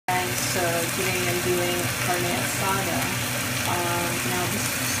So today I'm doing carne asada. Now this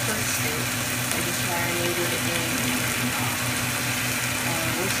is first steak. I just marinated it in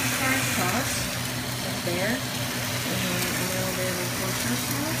Worcestershire sauce right there, and a little bit of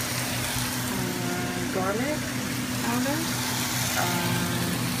Worcestershire sauce, garlic powder,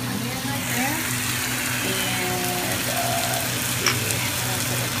 onion right there, and let's see, what else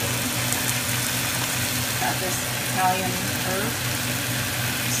did I put in there? Got this Italian herb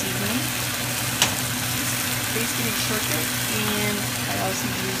seasoning. Basically shortbread, and I also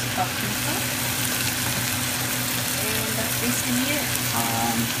use paprika, and that's basically it.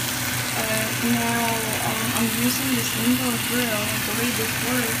 Now I'm using this indoor grill. The way this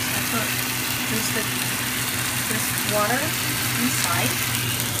works, I put this water inside,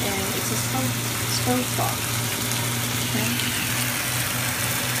 and it's a stove top. Okay,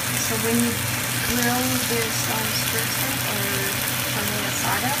 so when you grill this stir fry or carne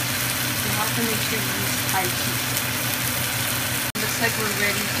asada, you have to make sure you use high heat. Looks like we're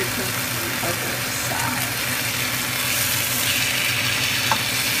ready to cook the other side.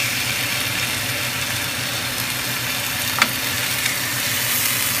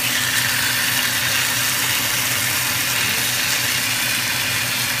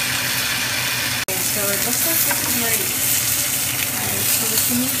 Okay, so it looks like this is ready. Alright, so what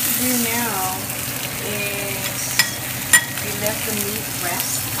you need to do now is you let the meat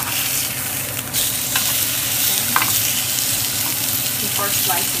rest before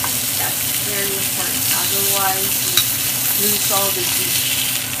slicing it. That's very important. Otherwise, you lose all the juice.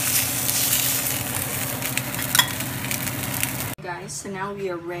 Guys, so now we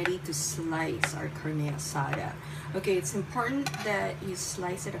are ready to slice our carne asada. Okay, it's important that you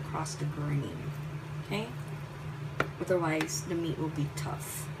slice it across the grain. Okay? Otherwise, the meat will be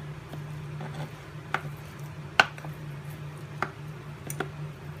tough.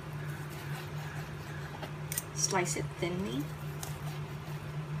 Slice it thinly.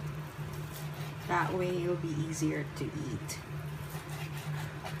 That way it'll be easier to eat.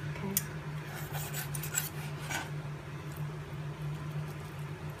 Okay.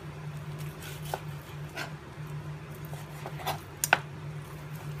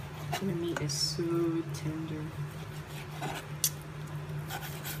 And the meat is so tender.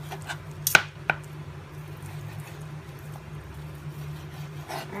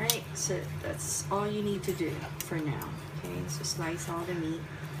 Alright, so that's all you need to do for now. Okay, so slice all the meat.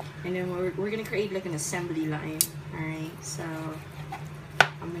 And then we're gonna create like an assembly line. Alright, so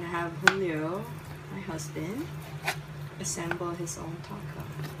I'm gonna have Julio, my husband, assemble his own taco.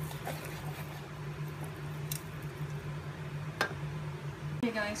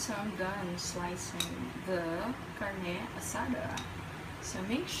 Okay guys, so I'm done slicing the carne asada. So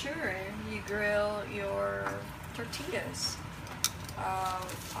make sure you grill your tortillas.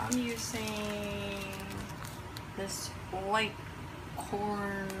 I'm using this white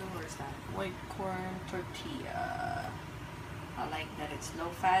corn, what is that? White corn tortilla. I like that it's low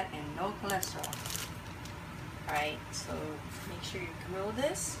fat and no cholesterol. Alright, so make sure you grill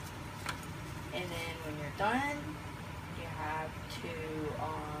this, and then when you're done, you have to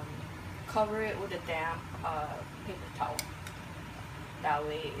cover it with a damp paper towel. That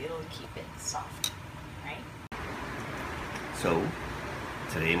way it'll keep it soft. Right? So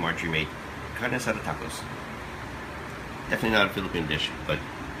today Marjorie made carne asada tacos. Definitely not a Philippine dish, but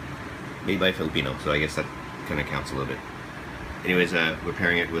made by a Filipino, so I guess that kind of counts a little bit. Anyways, we're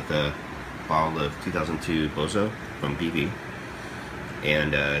pairing it with a bottle of 2002 Bozo from BV,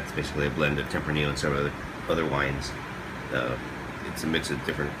 and it's basically a blend of Tempranillo and some other wines. It's a mix of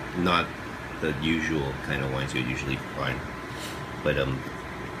different, not the usual kind of wines you usually find, but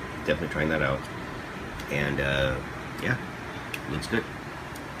definitely trying that out. And yeah, looks good.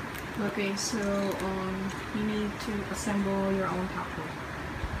 Okay, so you need to assemble your own taco.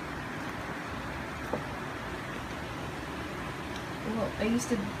 Well, I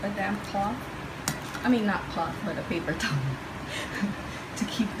used a damp cloth. I mean, not cloth, but a paper towel to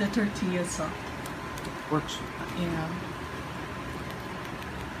keep the tortilla soft. Works. Yeah.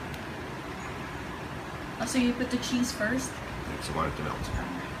 Oh, so you put the cheese first? Yeah, so I want it to melt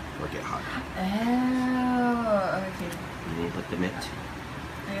or get hot. Oh, okay. And then you put the mint.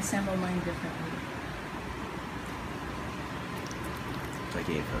 I assemble mine differently. Like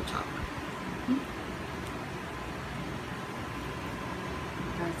it on top.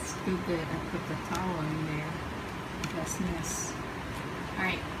 That's stupid. I put the towel in there. That's nice.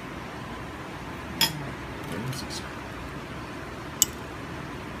 Alright.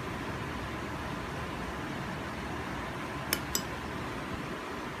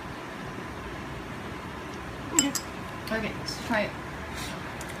 Okay, let's try it.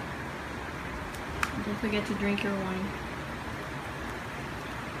 Don't forget to drink your wine.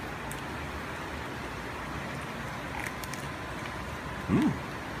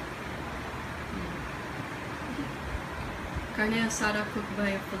 Carne asada cooked by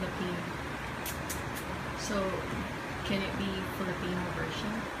a Filipino. So, can it be Filipino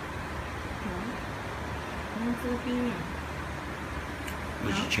version? No? I'm Filipino. What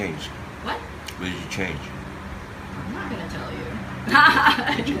did No? you change? What? What did you change? I'm not gonna tell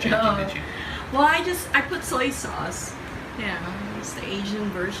you. Did you change No. it, did you? Well, I put soy sauce. Yeah, it's the Asian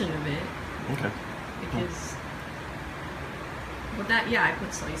version of it. Okay. Because, well, I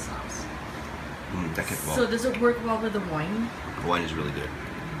put soy sauce. That could well. So does it work well with the wine? The wine is really good.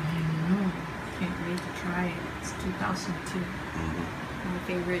 I don't know. Can't wait to try it. It's 2002. My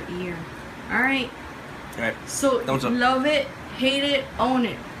favorite year. All right. Alright. So Thumbs up. love it, hate it, own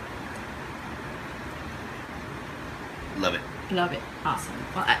it. Love it. Love it. Awesome.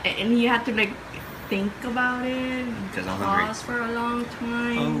 Well, and you have to like think about it. Because I'm hungry. Pause for a long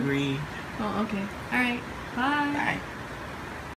time. Hungry. Oh, okay. All right. Bye. Bye.